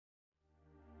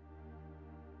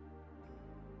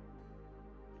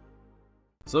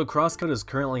So Crosscode is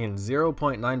currently in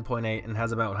 0.9.8 and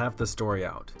has about half the story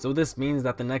out. So this means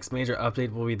that the next major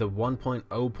update will be the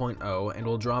 1.0.0 and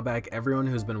will draw back everyone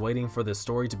who's been waiting for this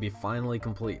story to be finally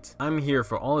complete. I'm here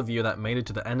for all of you that made it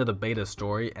to the end of the beta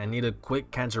story and need a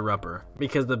quick catcher-upper,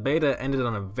 because the beta ended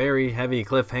on a very heavy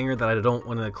cliffhanger that I don't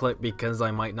want to clip because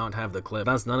I might not have the clip.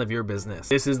 That's none of your business.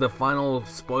 This is the final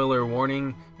spoiler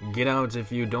warning. Get out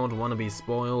if you don't want to be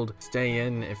spoiled. Stay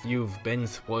in if you've been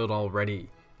spoiled already.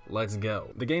 Let's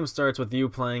go. The game starts with you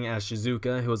playing as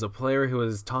Shizuka, who is a player who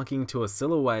is talking to a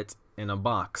silhouette in a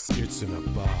box. It's in a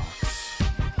box.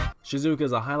 Shizuka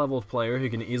is a high-level player who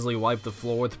can easily wipe the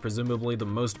floor with presumably the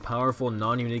most powerful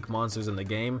non-unique monsters in the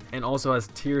game, and also has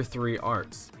tier 3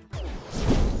 arts.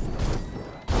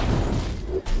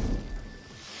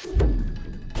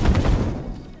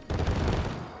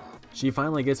 She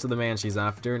finally gets to the man she's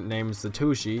after, named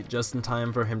Satoshi, just in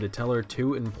time for him to tell her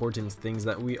 2 important things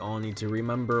that we all need to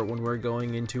remember when we're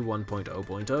going into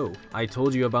 1.0.0. I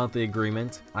told you about the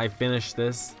agreement, I finished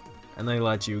this, and they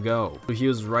let you go. He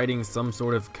was writing some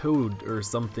sort of code or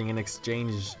something in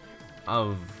exchange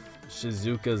of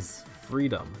Shizuka's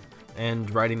freedom,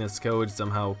 and writing this code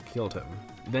somehow killed him.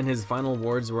 Then his final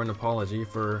words were an apology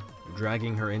for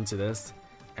dragging her into this,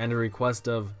 and a request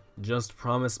of, "Just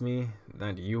promise me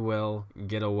that you will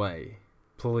get away,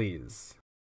 please."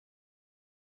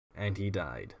 And he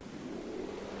died.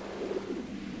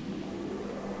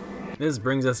 This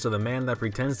brings us to the man that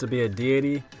pretends to be a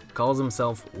deity, calls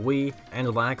himself we,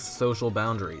 and lacks social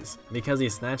boundaries, because he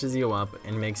snatches you up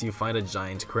and makes you fight a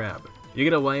giant crab. You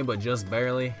get away, but just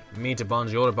barely. Meet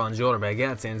bonjour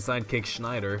baguettes and sidekick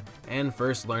Schneider, and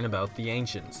first learn about the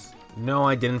ancients. No,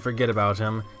 I didn't forget about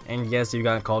him, and yes, you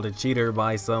got called a cheater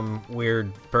by some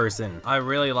weird person. I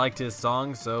really liked his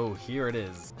song, so here it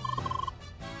is.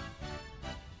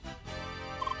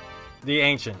 The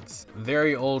Ancients.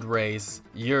 Very old race.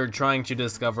 You're trying to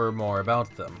discover more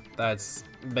about them. That's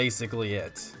basically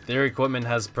it. Their equipment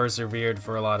has persevered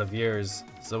for a lot of years,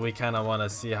 so we kinda wanna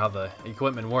see how the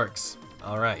equipment works.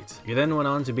 Alright. You then went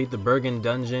on to beat the Bergen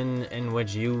dungeon, in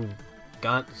which you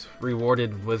got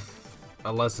rewarded with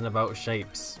a lesson about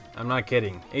shapes. I'm not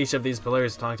kidding. Each of these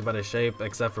pillars talked about a shape,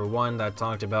 except for one that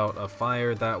talked about a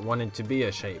fire that wanted to be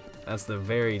a shape. That's the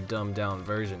very dumbed down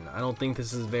version. I don't think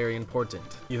this is very important.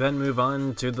 You then move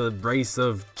on to the race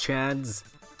of shads,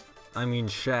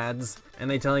 and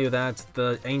they tell you that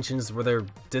the ancients were their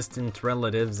distant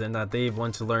relatives and that they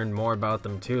want to learn more about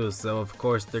them too, so of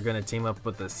course they're gonna team up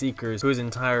with the Seekers, whose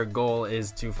entire goal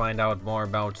is to find out more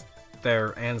about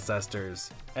their ancestors.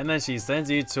 And then she sends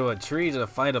you to a tree to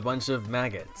fight a bunch of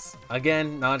maggots.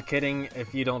 Again, not kidding,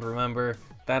 if you don't remember,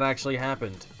 that actually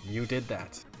happened. You did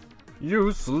that.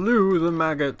 You slew the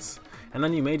maggots! And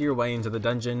then you made your way into the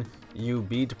dungeon, you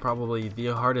beat probably the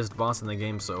hardest boss in the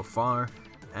game so far,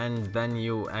 and then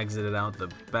you exited out the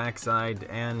backside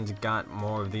and got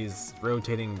more of these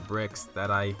rotating bricks that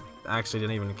I actually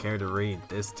didn't even care to read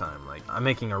this time. Like, I'm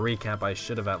making a recap, I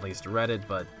should have at least read it,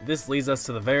 but this leads us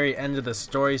to the very end of the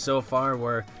story so far,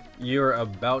 where you're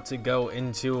about to go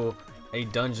into a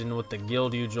dungeon with the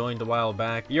guild you joined a while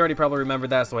back. You already probably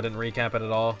remembered that, so I didn't recap it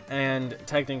at all. And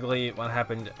technically, what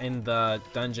happened in the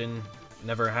dungeon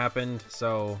never happened,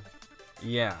 so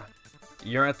yeah.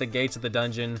 You're at the gates of the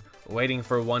dungeon, waiting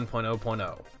for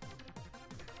 1.0.0.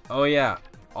 Oh yeah,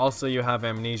 also you have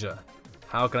amnesia.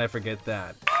 How can I forget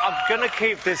that? I'm gonna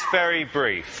keep this very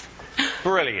brief.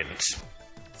 Brilliant.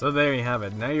 So there you have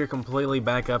it. Now you're completely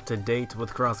back up to date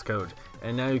with Crosscode,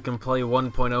 and now you can play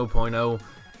 1.0.0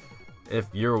 if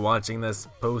you're watching this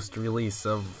post-release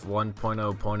of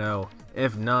 1.0.0.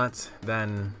 If not,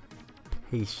 then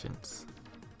patience.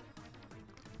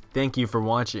 Thank you for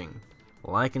watching.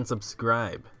 Like and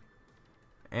subscribe,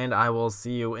 and I will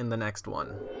see you in the next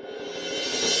one.